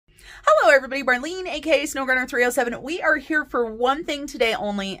everybody, Marlene, aka Snowgarner 307. We are here for one thing today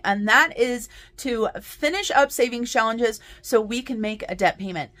only, and that is to finish up savings challenges so we can make a debt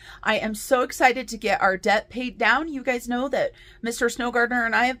payment. I am so excited to get our debt paid down. You guys know that Mr. Snowgarner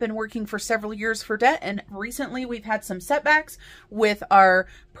and I have been working for several years for debt, and recently we've had some setbacks with our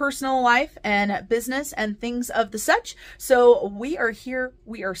personal life and business and things of the such. So we are here.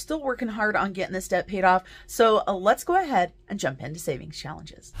 We are still working hard on getting this debt paid off. So let's go ahead and jump into savings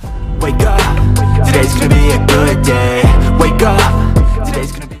challenges. Wake up, today's gonna be a good day. Wake up,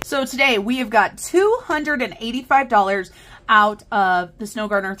 today's gonna be... So today we have got $285 out of the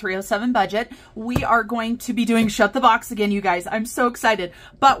Snowgarner 307 budget. We are going to be doing Shut the Box again, you guys. I'm so excited.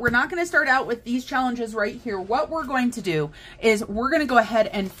 But we're not going to start out with these challenges right here. What we're going to do is we're going to go ahead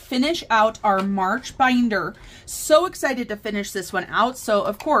and finish out our March binder. So excited to finish this one out. So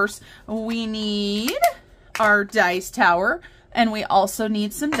of course we need our dice tower. And we also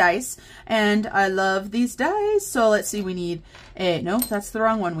need some dice, and I love these dice. So let's see, we need a, no, that's the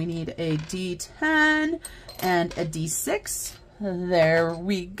wrong one. We need a D10 and a D6. There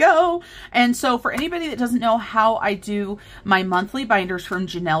we go. And so for anybody that doesn't know how I do my monthly binders from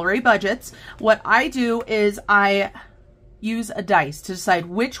Janelle Ray Budgets, what I do is I use a dice to decide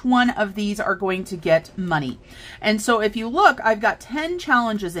which one of these are going to get money. And so if you look, I've got 10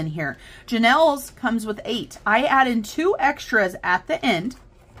 challenges in here. Janelle's comes with 8. I add in 2 extras at the end.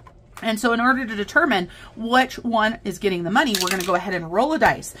 And so in order to determine which one is getting the money, we're going to go ahead and roll a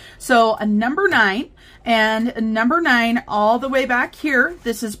dice. So a number 9, and number 9 all the way back here.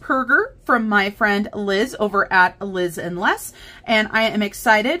 This is Purrger from my friend Liz over at Liz and Less. And I am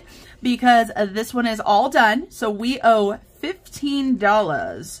excited because this one is all done. So we owe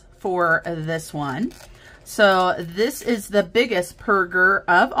 $15 for this one. So this is the biggest Purrger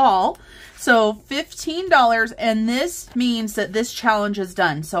of all. So $15, and this means that this challenge is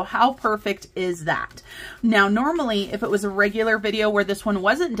done. So how perfect is that? Now, normally, if it was a regular video where this one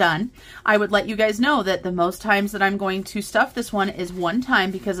wasn't done, I would let you guys know that the most times that I'm going to stuff this one is one time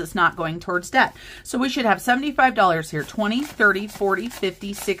because it's not going towards debt. So we should have $75 here. 20, 30, 40,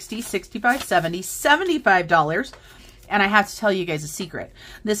 50, 60, 65, 70, $75. And I have to tell you guys a secret.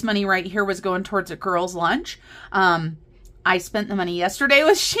 This money right here was going towards a girl's lunch. I spent the money yesterday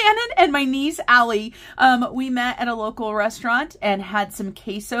with Shannon and my niece, Allie. We met at a local restaurant and had some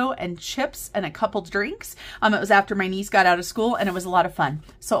queso and chips and a couple drinks. It was after my niece got out of school, and it was a lot of fun.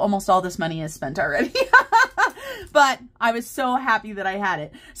 So almost all this money is spent already. But I was so happy that I had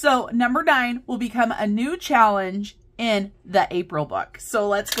it. So number 9 will become a new challenge in the April book. So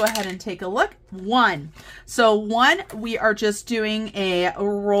let's go ahead and take a look. 1. So 1, we are just doing a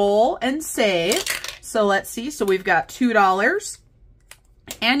roll and save. So let's see. So we've got $2.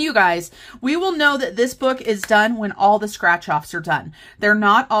 And you guys, we will know that this book is done when all the scratch offs are done. They're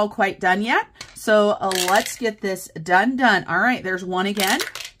not all quite done yet. So let's get this done. All right, there's 1 again.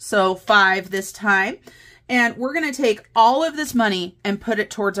 So 5 this time. And we're going to take all of this money and put it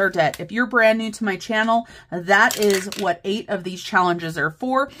towards our debt. If you're brand new to my channel, that is what 8 of these challenges are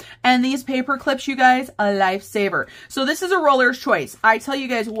for. And these paper clips, you guys, a lifesaver. So this is a roller's choice. I tell you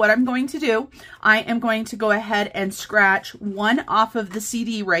guys what I'm going to do. I am going to go ahead and scratch 1 off of the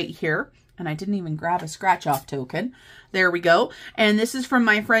CD right here. And I didn't even grab a scratch off token. There we go. And this is from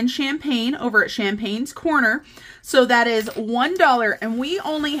my friend Champagne over at Champagne's Corner. So that is $1. And we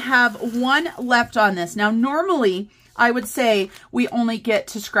only have 1 left on this. Now, normally, I would say we only get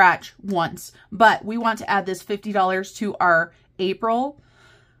to scratch once. But we want to add this $50 to our April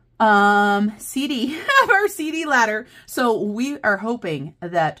CD, our CD ladder. So we are hoping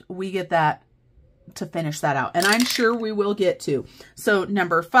that we get that to finish that out, and I'm sure we will get to. So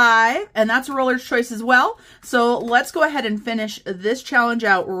number 5, and that's a roller's choice as well. So let's go ahead and finish this challenge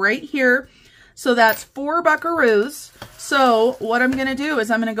out right here. So that's 4 buckaroos. So what I'm going to do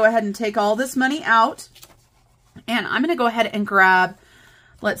is I'm going to go ahead and take all this money out, and I'm going to go ahead and grab,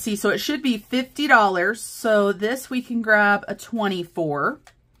 let's see, so it should be $50. So this we can grab a 24.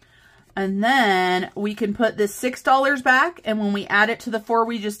 And then we can put this $6 back, and when we add it to the 4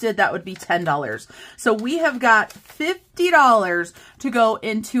 we just did, that would be $10. So we have got $50 to go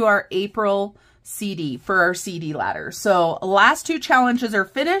into our April CD for our CD ladder. So last 2 challenges are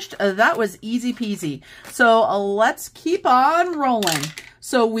finished. That was easy peasy. So let's keep on rolling.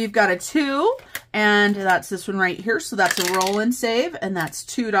 So we've got a 2, and that's this one right here. So that's a roll and save, and that's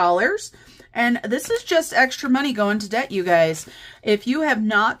 $2. And this is just extra money going to debt, you guys. If you have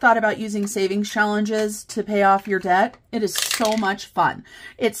not thought about using savings challenges to pay off your debt, it is so much fun.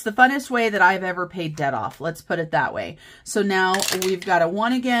 It's the funnest way that I've ever paid debt off. Let's put it that way. So now we've got a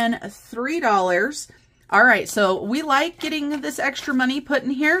 1 again, $3. All right, so we like getting this extra money put in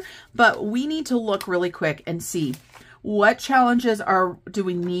here, but we need to look really quick and see what challenges do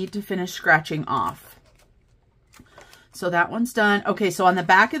we need to finish scratching off. So that one's done. Okay, so on the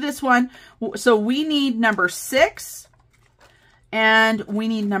back of this one, so we need number 6 and we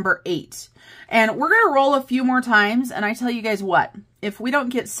need number 8. And we're going to roll a few more times. And I tell you guys what, if we don't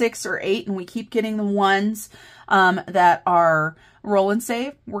get 6 or 8 and we keep getting the ones that are roll and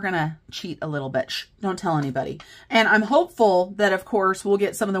save, we're going to cheat a little bit. Shh, don't tell anybody. And I'm hopeful that, of course, we'll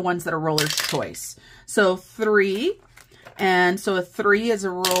get some of the ones that are roller's choice. So 3. And so a 3 is a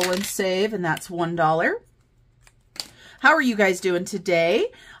roll and save, and that's $1. How are you guys doing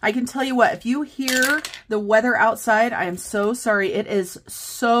today? I can tell you what, if you hear the weather outside, I am so sorry. It is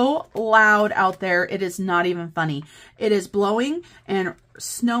so loud out there. It is not even funny. It is blowing and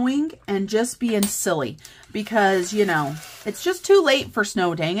snowing and just being silly because, you know, it's just too late for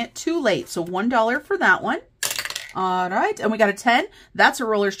snow, dang it. Too late. So $1 for that one. All right. And we got a 10. That's a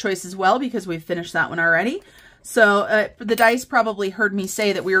roller's choice as well because we've finished that one already. So the dice probably heard me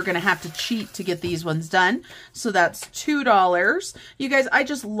say that we were going to have to cheat to get these ones done. So that's $2. You guys, I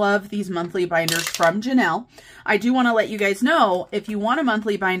just love these monthly binders from Janelle. I do want to let you guys know, if you want a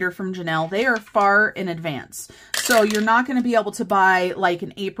monthly binder from Janelle, they are far in advance. So you're not going to be able to buy like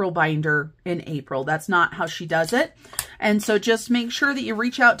an April binder in April. That's not how she does it. And so just make sure that you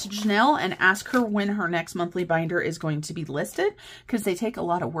reach out to Janelle and ask her when her next monthly binder is going to be listed, because they take a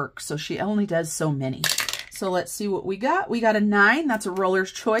lot of work. So she only does so many. So let's see what we got. We got a 9. That's a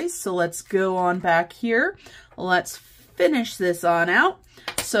roller's choice. So let's go on back here. Let's finish this on out.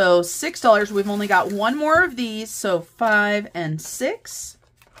 So $6. We've only got one more of these. So 5 and 6.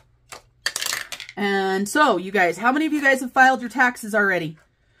 And so you guys, how many of you guys have filed your taxes already?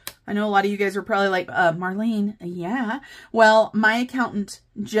 I know a lot of you guys are probably like, Marlene, yeah. Well, my accountant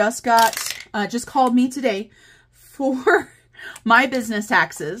just called me today for my business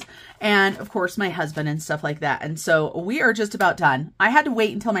taxes and of course my husband and stuff like that. And so we are just about done. I had to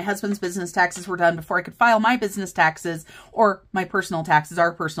wait until my husband's business taxes were done before I could file my business taxes or my personal taxes,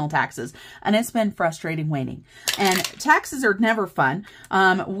 our personal taxes. And it's been frustrating waiting. And taxes are never fun.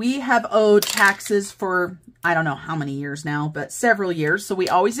 We have owed taxes for, I don't know how many years now, but several years. So we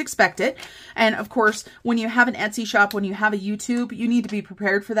always expect it. And of course, when you have an Etsy shop, when you have a YouTube, you need to be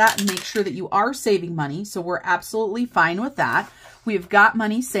prepared for that and make sure that you are saving money. So we're absolutely fine with that. We've got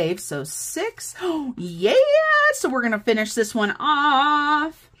money saved. So 6. Oh, yeah. So we're going to finish this one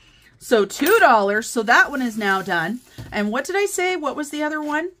off. So $2. So that one is now done. And what did I say? What was the other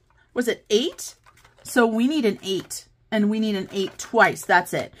one? Was it 8? So we need an 8. And we need an 8 twice.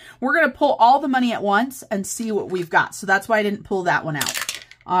 That's it. We're going to pull all the money at once and see what we've got. So that's why I didn't pull that one out.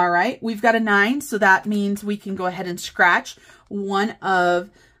 All right. We've got a 9. So that means we can go ahead and scratch one of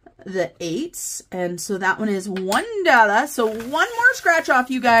the 8s. And so that one is $1. So one more scratch off,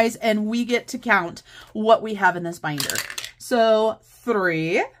 you guys, and we get to count what we have in this binder. So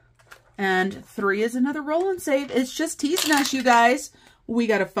 3. And 3 is another roll and save. It's just teasing us, you guys. We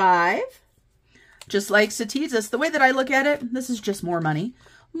got a 5. Just likes to tease us. The way that I look at it, this is just more money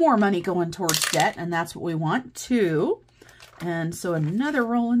going towards debt, and that's what we want. 2. And so another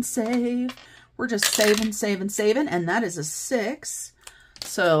roll and save. We're just saving, saving, saving, and that is a 6.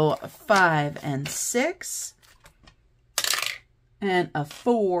 So 5 and 6. And a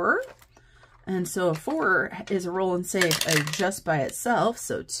 4. And so a 4 is a roll and save just by itself.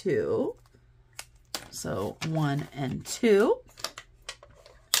 So 2. So 1 and 2.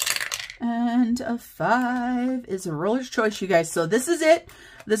 And a 5 is a roller's choice, you guys. So this is it.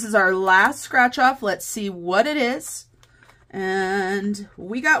 This is our last scratch off. Let's see what it is. And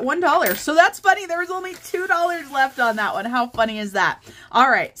we got $1. So that's funny. There was only $2 left on that one. How funny is that? All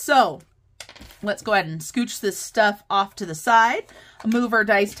right. So let's go ahead and scooch this stuff off to the side. Move our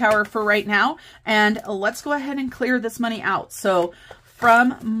dice tower for right now. And let's go ahead and clear this money out. So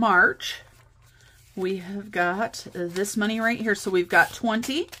from March, we have got this money right here. So we've got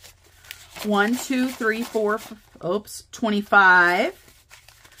 20. 1, 2, 3, 4, oops, 25,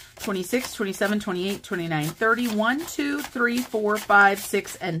 26, 27, 28, 29, 30, 1, 2, 3, 4, 5,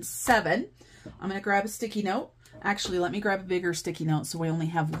 6, and 7. I'm going to grab a sticky note. Actually, let me grab a bigger sticky note so we only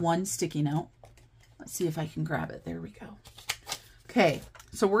have one sticky note. Let's see if I can grab it. There we go. Okay,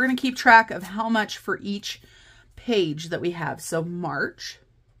 so we're going to keep track of how much for each page that we have. So March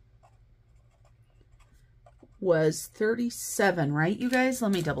was 37, right, you guys?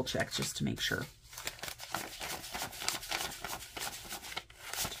 Let me double check just to make sure.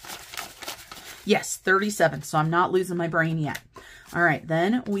 Yes, 37. So I'm not losing my brain yet. All right,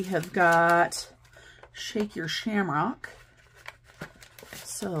 then we have got Shake Your Shamrock.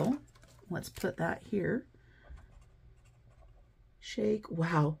 So let's put that here. Shake.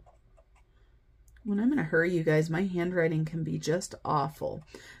 Wow. When I'm in a hurry, you guys, my handwriting can be just awful.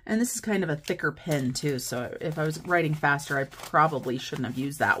 And this is kind of a thicker pen too, so if I was writing faster, I probably shouldn't have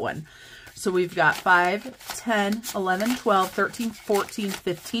used that one. So we've got 5, 10, 11, 12, 13, 14,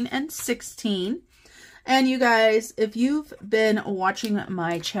 15, and 16. And you guys, if you've been watching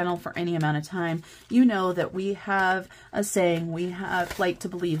my channel for any amount of time, you know that we have a saying, we have like to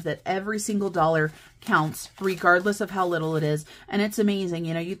believe that every single dollar counts regardless of how little it is. And it's amazing.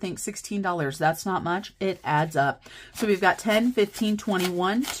 You know, you think $16, that's not much. It adds up. So we've got 10, 15, 20,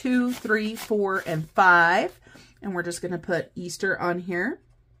 1, 2, 3, 4, and 5. And we're just going to put Easter on here.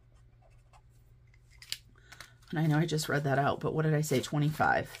 And I know I just read that out, but what did I say?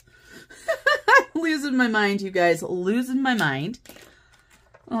 25. Losing my mind, you guys. Losing my mind.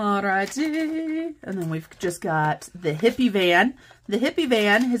 Alrighty. And then we've just got the hippie van. The hippie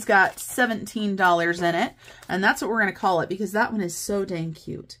van has got $17 in it. And that's what we're going to call it because that one is so dang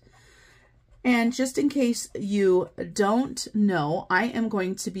cute. And just in case you don't know, I am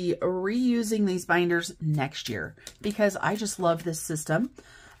going to be reusing these binders next year because I just love this system.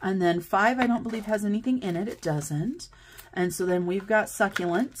 And then 5, I don't believe has anything in it. It doesn't. And so then we've got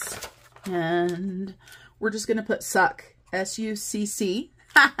succulents. And we're just going to put suck, S-U-C-C.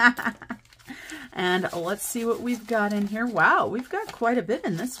 And let's see what we've got in here. Wow, we've got quite a bit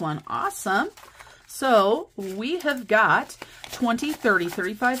in this one. Awesome. So we have got 20, 30,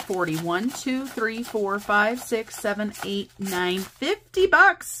 35, 40, 1, 2, 3, 4, 5, 6, 7, 8, 9, 50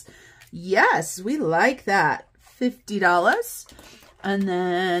 bucks. Yes, we like that. $50. And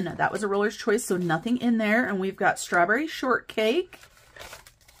then that was a roller's choice, so nothing in there. And we've got strawberry shortcake.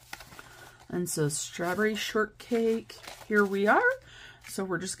 And so strawberry shortcake, here we are. So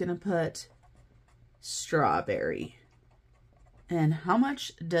we're just going to put strawberry. And how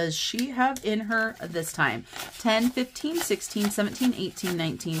much does she have in her this time? 10, 15, 16, 17, 18,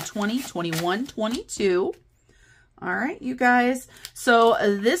 19, 20, 21, 22. All right, you guys. So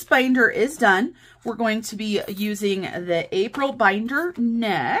this binder is done. We're going to be using the April binder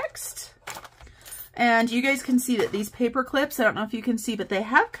next. And you guys can see that these paper clips, I don't know if you can see, but they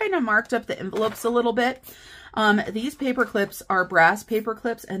have kind of marked up the envelopes a little bit. These paper clips are brass paper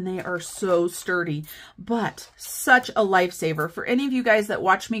clips and they are so sturdy, but such a lifesaver for any of you guys that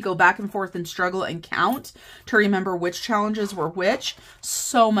watch me go back and forth and struggle and count to remember which challenges were which.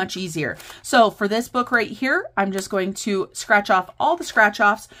 So much easier. So for this book right here, I'm just going to scratch off all the scratch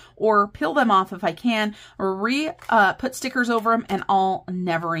offs or peel them off if I can, or put stickers over them, and I'll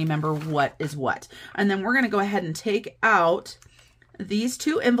never remember what is what. And then we're going to go ahead and take out these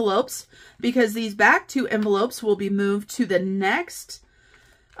 2 envelopes because these back 2 envelopes will be moved to the next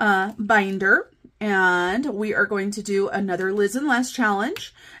binder, and we are going to do another Liz and Les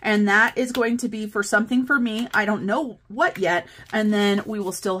challenge, and that is going to be for something for me. I don't know what yet, and then we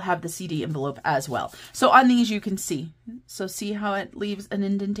will still have the CD envelope as well. So on these you can see. So see how it leaves an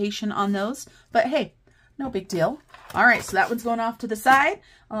indentation on those, but hey, no big deal. All right, so that one's going off to the side.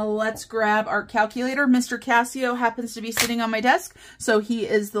 Let's grab our calculator. Mr. Casio happens to be sitting on my desk, so he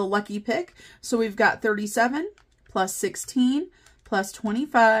is the lucky pick. So we've got 37 plus 16 plus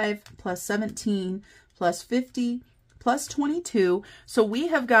 25 plus 17 plus 50 plus 22. So we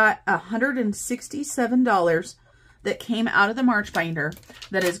have got $167 that came out of the March binder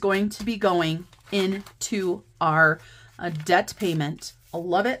that is going to be going into our debt payment. I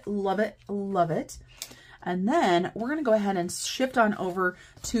love it, love it, love it. And then we're going to go ahead and shift on over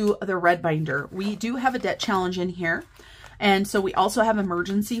to the red binder. We do have a debt challenge in here. And so we also have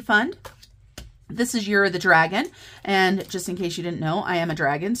emergency fund. This is Year of the Dragon. And just in case you didn't know, I am a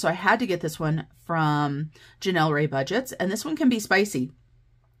dragon. So I had to get this one from Janelle Ray Budgets. And this one can be spicy,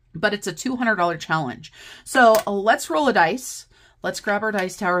 but it's a $200 challenge. So let's roll a dice. Let's grab our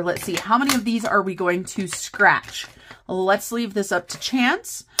dice tower. Let's see how many of these are we going to scratch. Let's leave this up to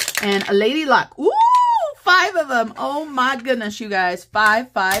chance. And a lady luck. Ooh! 5 of them. Oh my goodness, you guys.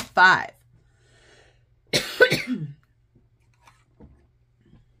 5, 5, 5.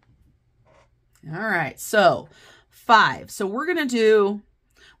 All right. So 5. So we're going to do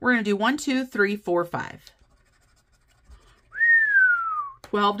 1, 2, 3, 4, 5.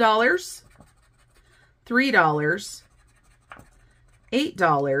 $12, $3,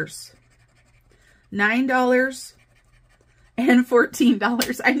 $8, $9, and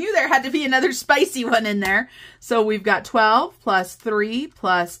 $14. I knew there had to be another spicy one in there. So we've got 12 plus 3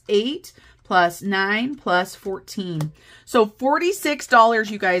 plus 8 plus 9 plus 14. So $46,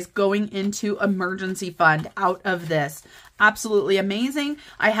 you guys, going into emergency fund out of this. Absolutely amazing.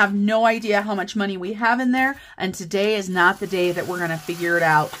 I have no idea how much money we have in there, and today is not the day that we're going to figure it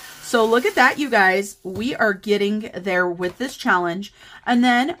out. So look at that, you guys. We are getting there with this challenge. And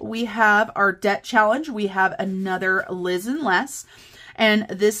then we have our debt challenge. We have another Liz and Les. And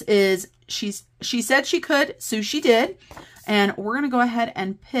this is, she said she could, so she did. And we're going to go ahead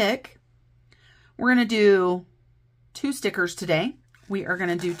and pick, we're going to do 2 stickers today. We are going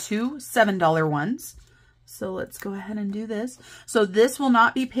to do 2 $7 ones. So let's go ahead and do this. So this will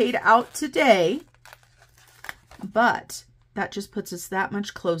not be paid out today, but that just puts us that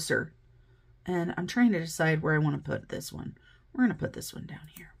much closer. And I'm trying to decide where I want to put this one. We're going to put this one down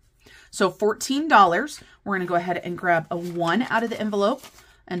here. So $14. We're going to go ahead and grab a 1 out of the envelope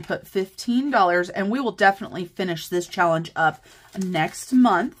and put $15. And we will definitely finish this challenge up next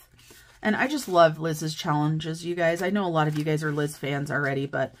month. And I just love Liz's challenges, you guys. I know a lot of you guys are Liz fans already,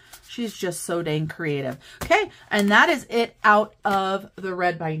 but she's just so dang creative. Okay, and that is it out of the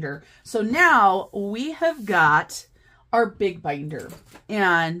red binder. So now we have got our big binder.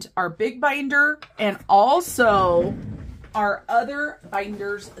 And our big binder and also our other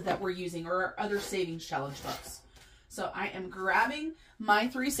binders that we're using, or our other savings challenge books. So I am grabbing my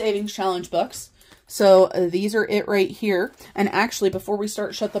 3 savings challenge books. So these are it right here. And actually, before we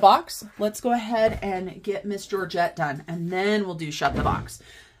start Shut the Box, let's go ahead and get Miss Georgette done. And then we'll do Shut the Box.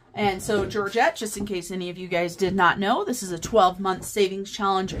 And so Georgette, just in case any of you guys did not know, this is a 12-month savings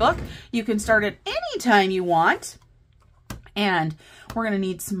challenge book. You can start it anytime you want. And we're going to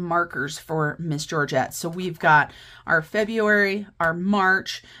need some markers for Miss Georgette. So we've got our February, our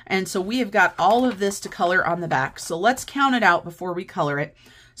March, and so we have got all of this to color on the back. So let's count it out before we color it.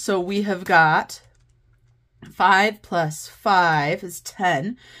 So we have got 5 plus 5 is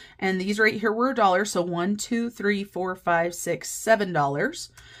 10. And these right here were $1. So $1, 2, 3, 4, 5, 6, $7.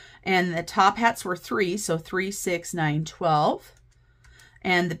 And the top hats were 3. So 3, 6, 9, 12.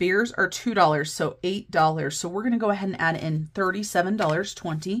 And the beers are $2, so $8. So we're going to go ahead and add in $37,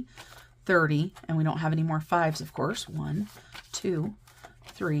 20, 30. And we don't have any more 5s, of course. 1, 2,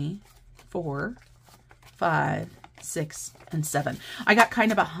 3, 4, 5, 6, and 7. I got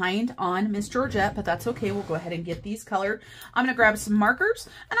kind of behind on Miss Georgette, but that's okay. We'll go ahead and get these colored. I'm going to grab some markers,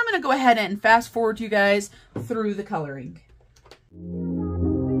 and I'm going to go ahead and fast forward you guys through the coloring.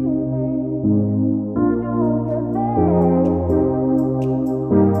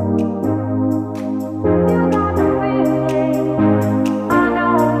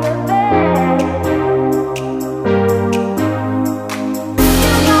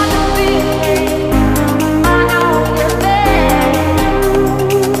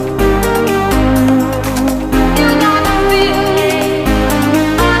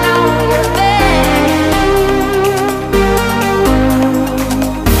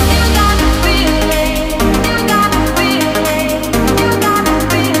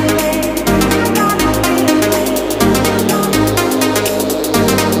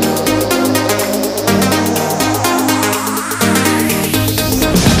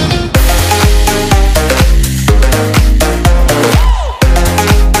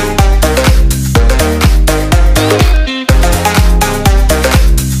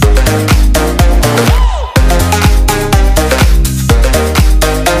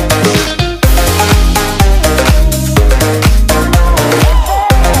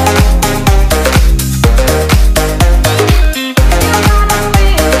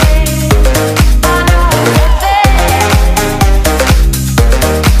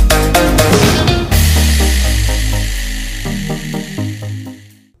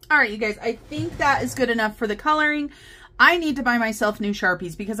 You guys, I think that is good enough for the coloring. I need to buy myself new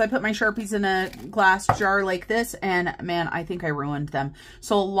Sharpies because I put my Sharpies in a glass jar like this, and man, I think I ruined them.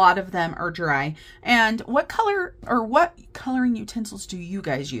 So a lot of them are dry. And what color or what coloring utensils do you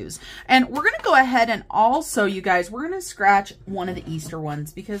guys use? And we're going to go ahead and also, you guys, we're going to scratch one of the Easter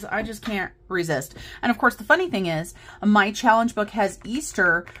ones because I just can't resist. And of course, the funny thing is my challenge book has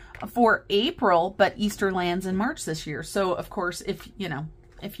Easter for April, but Easter lands in March this year. So of course, if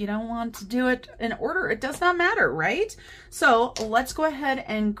you don't want to do it in order, it does not matter, right? So let's go ahead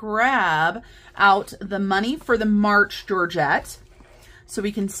and grab out the money for the March Georgette so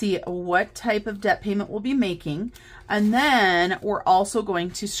we can see what type of debt payment we'll be making. And then we're also going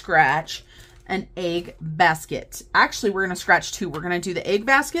to scratch an egg basket. Actually, we're going to scratch 2. We're going to do the egg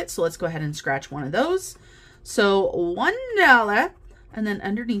basket. So let's go ahead and scratch one of those. So $1. And then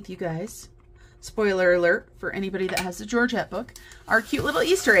underneath, you guys, spoiler alert for anybody that has the Georgette book, our cute little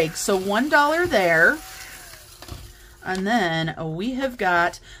Easter eggs. So $1 there. And then we have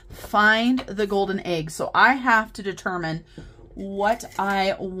got find the golden egg. So I have to determine what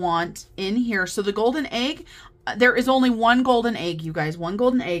I want in here. So the golden egg, there is only one golden egg, you guys, one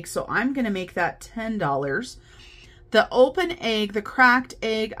golden egg. So I'm going to make that $10. The open egg, the cracked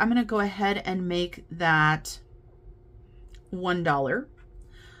egg, I'm going to go ahead and make that $1.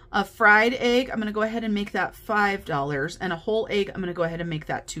 A fried egg, I'm going to go ahead and make that $5. And a whole egg, I'm going to go ahead and make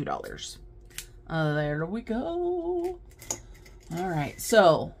that $2. There we go. All right,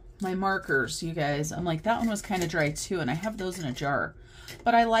 so my markers, you guys, I'm like, that one was kind of dry too, and I have those in a jar.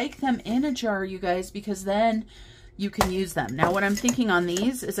 But I like them in a jar, you guys, because then you can use them. Now, what I'm thinking on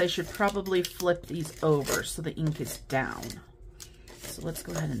these is I should probably flip these over so the ink is down. So let's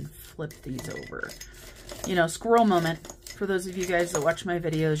go ahead and flip these over. You know, squirrel moment. For those of you guys that watch my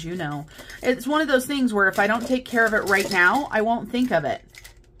videos, you know. It's one of those things where if I don't take care of it right now, I won't think of it.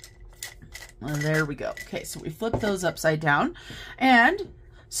 Well, there we go. Okay, so we flip those upside down. And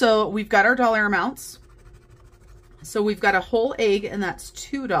so we've got our dollar amounts. So we've got a whole egg, and that's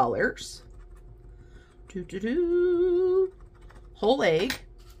 $2. Whole egg.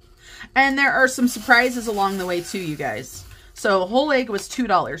 And there are some surprises along the way too, you guys. So whole egg was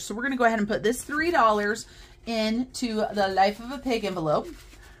 $2. So we're going to go ahead and put this $3 into the Life of a Pig envelope.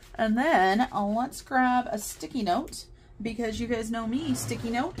 And then let's grab a sticky note, because you guys know me,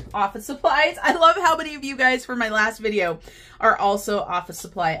 sticky note, office supplies. I love how many of you guys from my last video are also office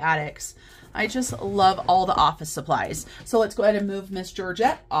supply addicts. I just love all the office supplies. So let's go ahead and move Miss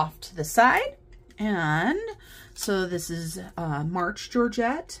Georgette off to the side. And so this is March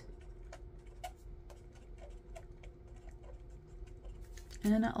Georgette.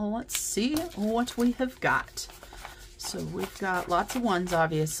 And let's see what we have got. So we've got lots of ones,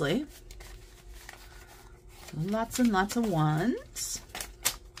 obviously. Lots and lots of ones.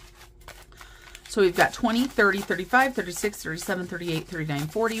 So we've got 20, 30, 35, 36, 37, 38, 39,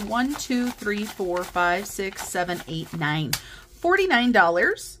 40. 1, 2, 3, 4, 5, 6, 7, 8, 9.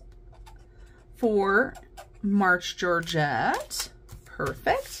 $49 for March Georgette.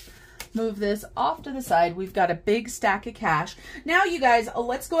 Perfect. Move this off to the side. We've got a big stack of cash. Now, you guys,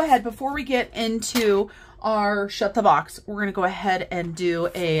 let's go ahead before we get into our shut the box. We're going to go ahead and do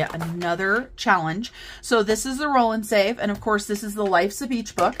another challenge. So this is the roll and save. And of course, this is the Life's a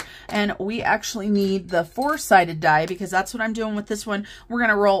Beach book. And we actually need the 4-sided die because that's what I'm doing with this one. We're going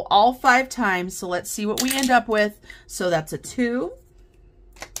to roll all 5 times. So let's see what we end up with. So that's a 2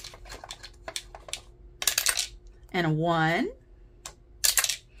 and a 1.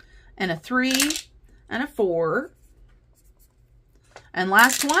 And a 3, and a 4, and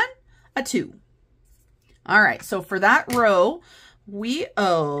last one, a 2. All right, so for that row, we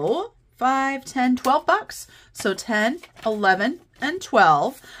owe 5, 10, 12 bucks. So 10, 11, and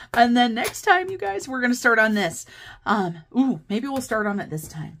 12. And then next time, you guys, we're going to start on this. Maybe we'll start on it this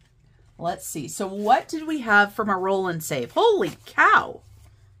time. Let's see. So what did we have from a roll and save? Holy cow.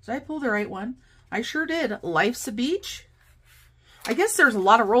 Did I pull the right one? I sure did. Life's a Beach. I guess there's a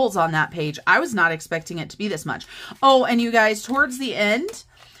lot of rolls on that page. I was not expecting it to be this much. Oh, and you guys, towards the end,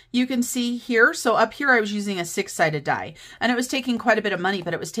 you can see here. So up here, I was using a 6-sided die. And it was taking quite a bit of money,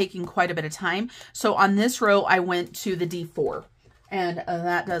 but it was taking quite a bit of time. So on this row, I went to the D4. And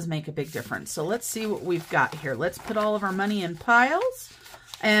that does make a big difference. So let's see what we've got here. Let's put all of our money in piles.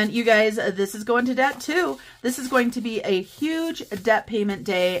 And you guys, this is going to debt too. This is going to be a huge debt payment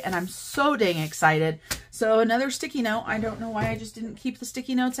day, and I'm so dang excited. So another sticky note. I don't know why I just didn't keep the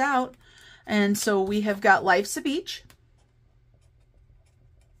sticky notes out. And so we have got Life's a Beach.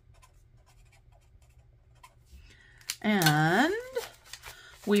 And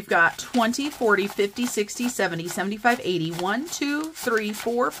we've got 20, 40, 50, 60, 70, 75, 80. 1, 2, 3,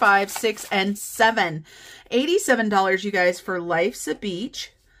 4, 5, 6, and 7. $87, you guys, for Life's a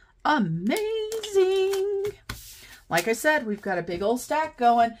Beach. Amazing. Like I said, we've got a big old stack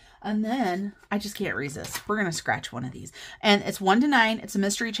going. And then I just can't resist. We're going to scratch one of these. And it's 1 to 9. It's a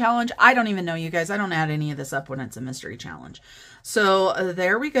mystery challenge. I don't even know, you guys. I don't add any of this up when it's a mystery challenge. So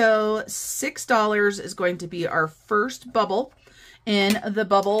there we go. $6 is going to be our first bubble in the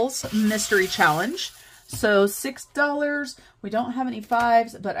Bubbles Mystery Challenge. So $6. We don't have any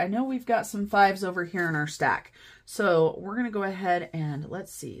 5s, but I know we've got some 5s over here in our stack. So we're going to go ahead and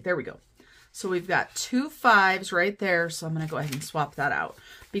let's see. There we go. So we've got 2 5s right there. So I'm going to go ahead and swap that out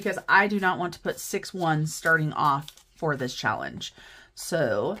because I do not want to put 6 1s starting off for this challenge.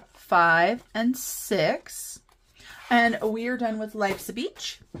 So 5 and 6. And we are done with Life's a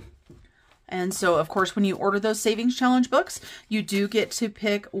Beach. And so, of course, when you order those Savings Challenge books, you do get to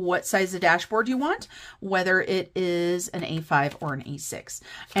pick what size of dashboard you want, whether it is an A5 or an A6.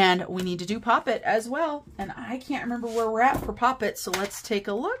 And we need to do Pop-It as well. And I can't remember where we're at for Pop-It, so let's take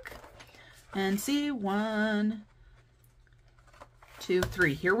a look and see. 1, 2,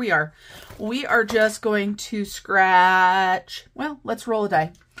 3. Here we are. We are just going to scratch. Well, let's roll a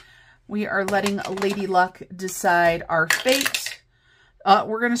die. We are letting Lady Luck decide our fate.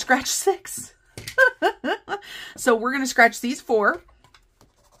 We're going to scratch 6. So we're going to scratch these 4.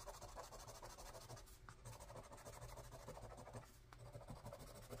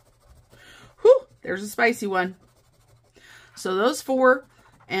 Whew, there's a spicy one. So those 4,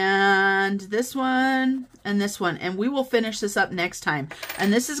 and this one, and this one. And we will finish this up next time.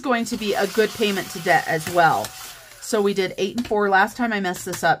 And this is going to be a good payment to debt as well. So we did 8 and 4. Last time I messed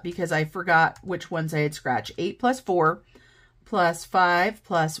this up because I forgot which ones I had scratched. 8 plus 4. Plus 5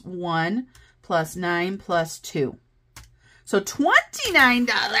 plus 1 plus 9 plus 2. So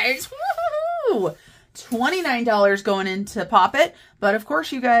 $29. Woo! $29 going into Pop-It. But of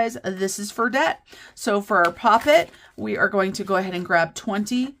course, you guys, this is for debt. So for our Pop-It, we are going to go ahead and grab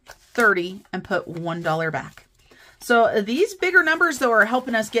 20, 30, and put $1 back. So these bigger numbers, though, are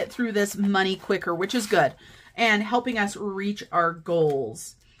helping us get through this money quicker, which is good. And helping us reach our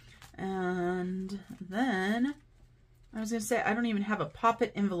goals. And then I was going to say, I don't even have a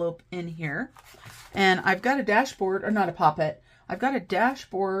Pop-It envelope in here. And I've got a dashboard, or not a Pop-It. I've got a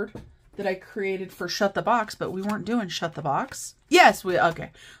dashboard that I created for Shut the Box, but we weren't doing Shut the Box. Yes,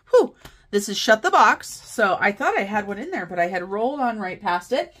 okay. Whew. This is Shut the Box. So I thought I had one in there, but I had rolled on right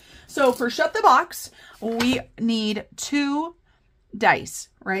past it. So for Shut the Box, we need 2 dice,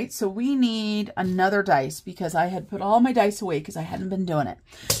 right? So we need another dice because I had put all my dice away because I hadn't been doing it.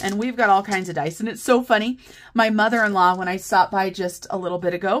 And we've got all kinds of dice. And it's so funny. My mother-in-law, when I stopped by just a little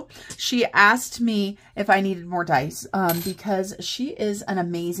bit ago, she asked me if I needed more dice because she is an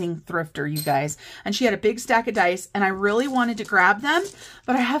amazing thrifter, you guys. And she had a big stack of dice and I really wanted to grab them,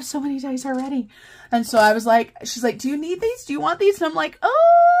 but I have so many dice already. And so I was like, she's like, do you need these? Do you want these? And I'm like,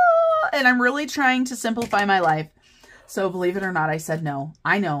 oh, and I'm really trying to simplify my life. So believe it or not, I said no.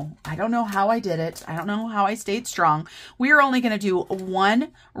 I know. I don't know how I did it. I don't know how I stayed strong. We are only going to do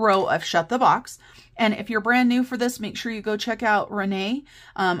 1 row of Shut the Box. And if you're brand new for this, make sure you go check out Renee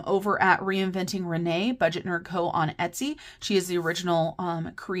over at Reinventing Renee, Budget Nerd Co. on Etsy. She is the original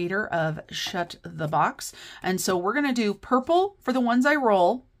creator of Shut the Box. And so we're going to do purple for the ones I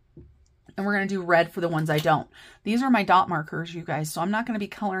roll. And we're going to do red for the ones I don't. These are my dot markers, you guys. So I'm not going to be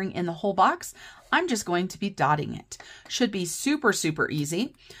coloring in the whole box. I'm just going to be dotting it. Should be super, super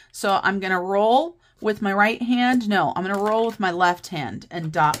easy. So I'm going to roll with my right hand. No, I'm going to roll with my left hand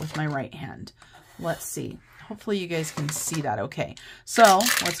and dot with my right hand. Let's see. Hopefully you guys can see that okay. So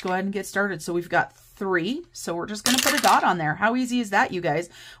let's go ahead and get started. So we've got 3. So we're just going to put a dot on there. How easy is that, you guys?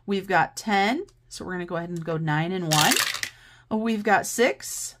 We've got 10. So we're going to go ahead and go 9 and 1. We've got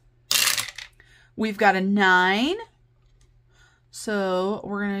 6. We've got a 9. So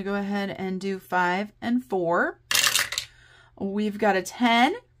we're going to go ahead and do 5 and 4. We've got a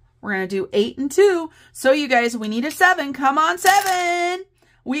 10. We're going to do 8 and 2. So you guys, we need a 7. Come on, 7.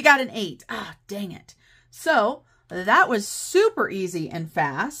 We got an 8. Ah, dang it. So that was super easy and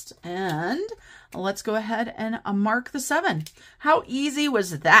fast. And let's go ahead and mark the 7. How easy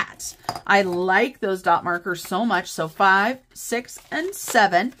was that? I like those dot markers so much. So 5, 6, and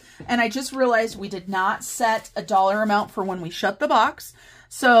 7. And I just realized we did not set a dollar amount for when we shut the box.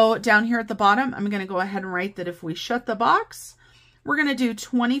 So down here at the bottom, I'm going to go ahead and write that if we shut the box, we're going to do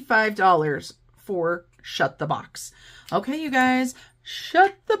 $25 for Shut the Box. Okay, you guys.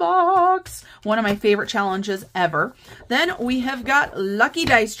 Shut the Box. One of my favorite challenges ever. Then we have got Lucky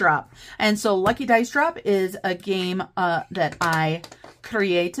Dice Drop. And so Lucky Dice Drop is a game that I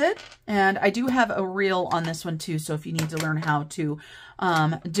created. And I do have a reel on this one too. So if you need to learn how to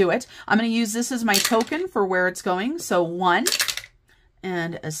do it, I'm going to use this as my token for where it's going. So 1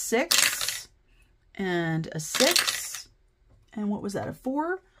 and a 6 and a 6. And what was that? A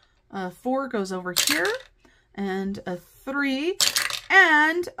 4? A 4 goes over here. And a 3.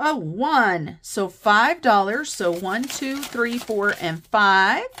 And a 1. So $5. So 1, 2, 3, 4, and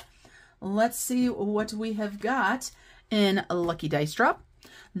 5. Let's see what we have got in a Lucky Dice Drop.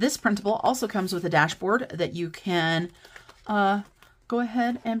 This printable also comes with a dashboard that you can go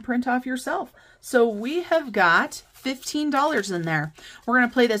ahead and print off yourself. So we have got $15 in there. We're going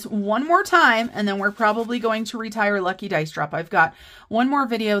to play this one more time, and then we're probably going to retire Lucky Dice Drop. I've got one more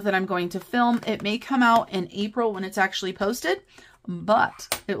video that I'm going to film. It may come out in April when it's actually posted.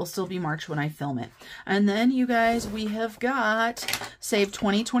 but it will still be March when I film it. And then you guys, we have got Save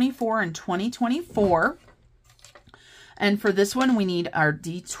 2024 and 2024. And for this one, we need our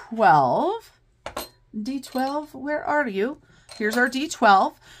D12. D12, where are you? Here's our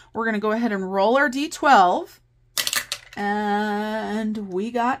D12. We're going to go ahead and roll our D12. And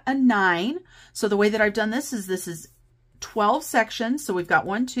we got a 9. So the way that I've done this is 12 sections. So we've got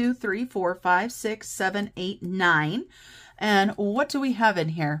 1, 2, 3, 4, 5, 6, 7, 8, 9. And what do we have in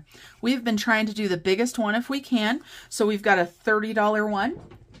here? We've been trying to do the biggest one if we can. So we've got a $30 one.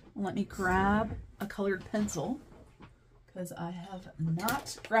 Let me grab a colored pencil because I have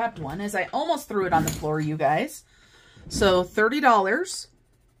not grabbed one, as I almost threw it on the floor, you guys. So $30.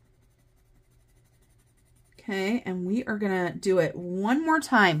 Okay, and we are going to do it one more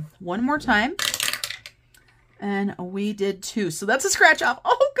time. One more time. And we did 2. So that's a scratch off.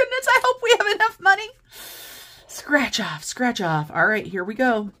 Oh, goodness, I hope we have enough money. Scratch off, scratch off. All right, here we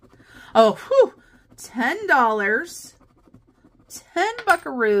go. Oh, whew, $10. 10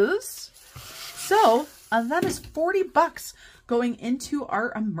 buckaroos. So that is 40 bucks going into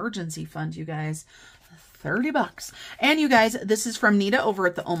our emergency fund, you guys. 30 bucks. And you guys, this is from Nita over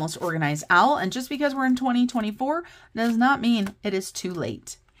at the Almost Organized Owl. And just because we're in 2024 does not mean it is too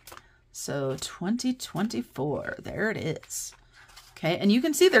late. So 2024, there it is. Okay, and you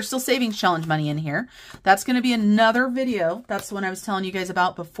can see there's still savings challenge money in here. That's going to be another video. That's the one I was telling you guys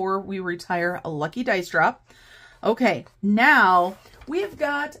about before we retire a lucky dice drop. Okay, now we've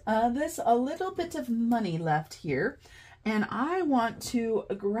got a little bit of money left here. And I want to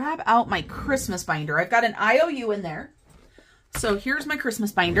grab out my Christmas binder. I've got an IOU in there. So here's my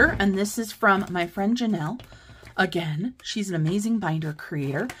Christmas binder. And this is from my friend Janelle. Again, she's an amazing binder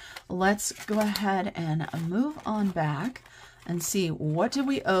creator. Let's go ahead and move on back and see, what did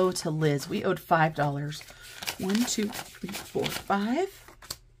we owe to Liz? We owed $5. 1, 2, 3, 4, 5.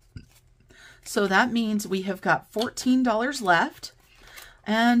 So that means we have got $14 left.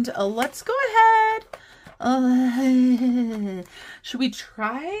 And let's go ahead. Should we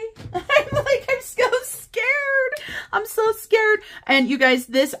try? I'm so scared. I'm so scared. And you guys,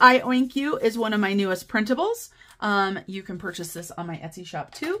 this I Oink You is one of my newest printables. You can purchase this on my Etsy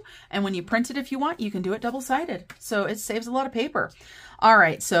shop too. And when you print it, if you want, you can do it double-sided. So it saves a lot of paper. All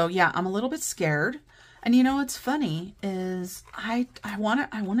right. So yeah, I'm a little bit scared. And you know what's funny is I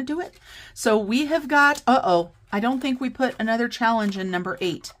want to do it. So we have got, I don't think we put another challenge in number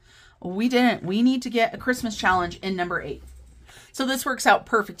 8. We didn't. We need to get a Christmas challenge in number 8. So this works out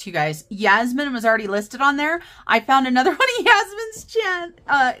perfect, you guys. Yazmine was already listed on there. I found another one of Yazmine's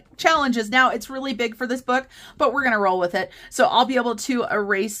challenges. Now, it's really big for this book, but we're going to roll with it. So I'll be able to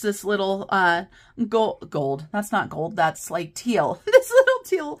erase this little gold. That's not gold. That's like teal. This little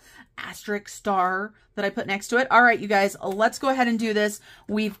teal asterisk star that I put next to it. All right, you guys, let's go ahead and do this.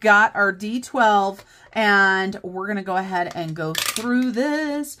 We've got our D12 and we're going to go ahead and go through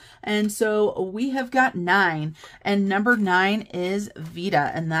this. And so we have got 9 and number 9 is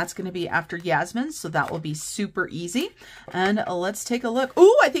Vida, and that's going to be after Yazmine. So that will be super easy. And let's take a look.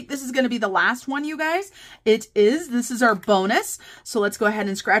 Oh, I think this is going to be the last one, you guys. It is. This is our bonus. So let's go ahead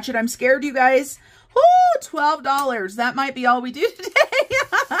and scratch it. I'm scared, you guys. Oh, $12. That might be all we do today.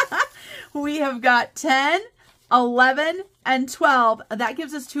 We have got 10, 11, and 12. That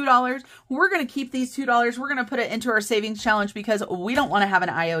gives us $2. We're going to keep these $2. We're going to put it into our savings challenge because we don't want to have an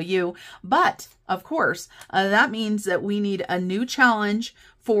IOU. But, of course, that means that we need a new challenge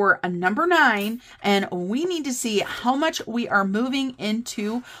for a number 9, and we need to see how much we are moving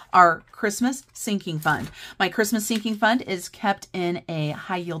into our Christmas sinking fund. My Christmas sinking fund is kept in a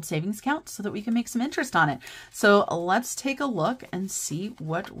high yield savings account so that we can make some interest on it. So let's take a look and see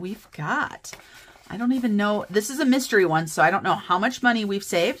what we've got. I don't even know. This is a mystery one, so I don't know how much money we've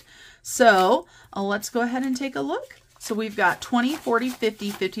saved. So let's go ahead and take a look. So we've got 20, 40, 50,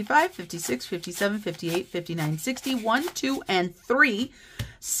 55, 56, 57, 58, 59, 60, 1, 2, and 3.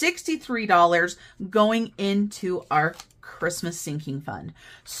 $63 going into our Christmas sinking fund.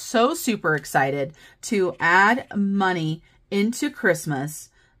 So super excited to add money into Christmas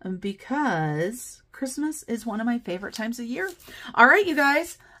because Christmas is one of my favorite times of year. All right, you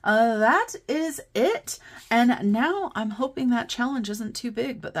guys, that is it. And now I'm hoping that challenge isn't too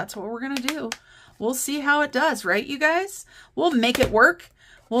big, but that's what we're going to do. We'll see how it does, right, you guys? We'll make it work.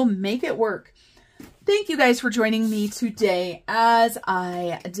 We'll make it work. Thank you guys for joining me today as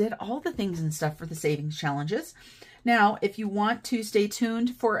I did all the things and stuff for the savings challenges. Now, if you want to stay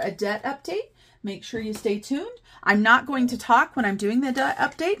tuned for a debt update, make sure you stay tuned. I'm not going to talk when I'm doing the debt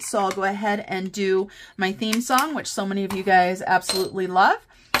update, so I'll go ahead and do my theme song, which so many of you guys absolutely love.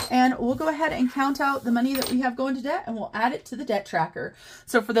 and we'll go ahead and count out the money that we have going to debt, and we'll add it to the debt tracker.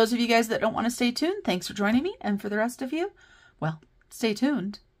 So for those of you guys that don't want to stay tuned, thanks for joining me. And for the rest of you, well, stay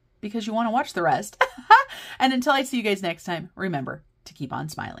tuned because you want to watch the rest. And until I see you guys next time, remember to keep on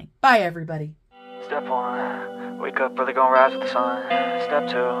smiling. Bye, everybody. Step 1, wake up early, gonna rise with the sun. Step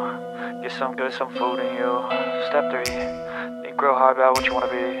 2, get some good, some food in you. Step 3, think real hard about what you wanna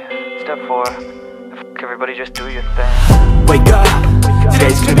be. Step 4, everybody just do your thing. Wake up,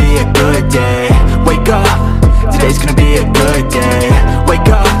 today's gonna be a good day. Wake up, today's gonna be a good day. Wake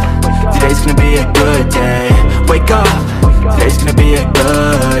up, today's gonna be a good day. Wake up, today's gonna be a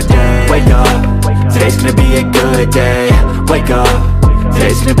good day. Wake up, today's gonna be a good day. Wake up,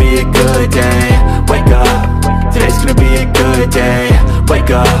 today's gonna be a good day. Wake up, today's gonna be a good day. Wake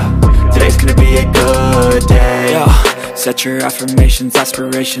up, today's gonna be a good day. Yo, set your affirmations,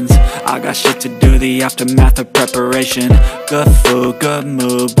 aspirations. I got shit to do, the aftermath of preparation. Good food, good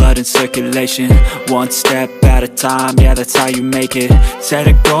mood, blood in circulation. One step at a time, yeah, that's how you make it. Set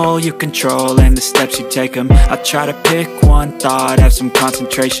a goal you control and the steps you take them. I try to pick one thought, have some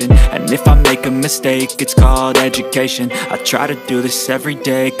concentration. And if I make a mistake, it's called education. I try to do this every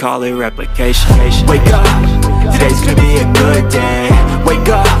day, call it replication. Wake up, today's gonna be a good day. Wake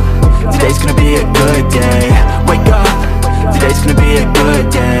up, today's gonna be a good day. Wake up, today's gonna be a good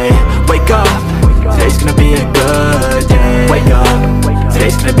day. Wake up, today's gonna be a good day. Wake up,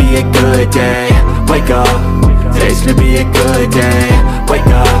 today's gonna be a good day. Wake up, today's gonna be a good day. Wake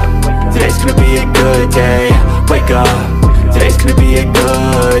up, today's gonna be a good day. Wake up, today's gonna be a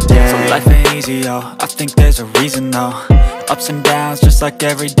good day. So life ain't easy, yo, I think there's a reason though. Ups and downs, just like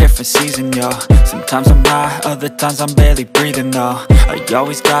every different season, yo. Sometimes I'm high, other times I'm barely breathing, though. I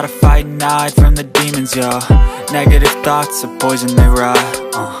always gotta fight and hide from the demons, yo. Negative thoughts are poison, they rot.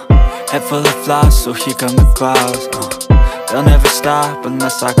 Head full of flies, so here come the clouds. They'll never stop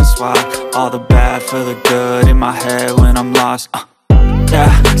unless I can swap all the bad for the good in my head when I'm lost.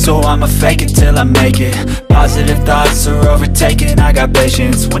 Yeah, so I'ma fake it till I make it. Positive thoughts are overtaken, I got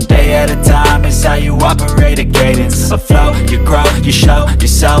patience. One day at a time is how you operate a cadence. A flow, you grow, you show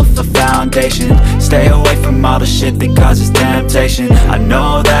yourself a foundation. Stay away from all the shit that causes temptation. I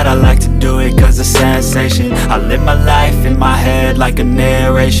know that I like to do it cause it's sensation. I live my life in my head like a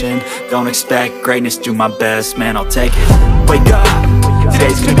narration. Don't expect greatness, do my best, man, I'll take it. Wake up,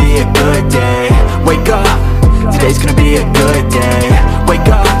 today's gonna be a good day. Wake up, today's gonna be a good day. Wake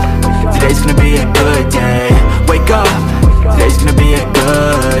up, today's gonna be a good day. Wake up, today's gonna be a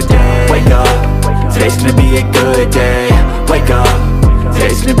good day. Wake up, today's gonna be a good day. Wake up,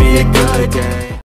 today's gonna be a good day.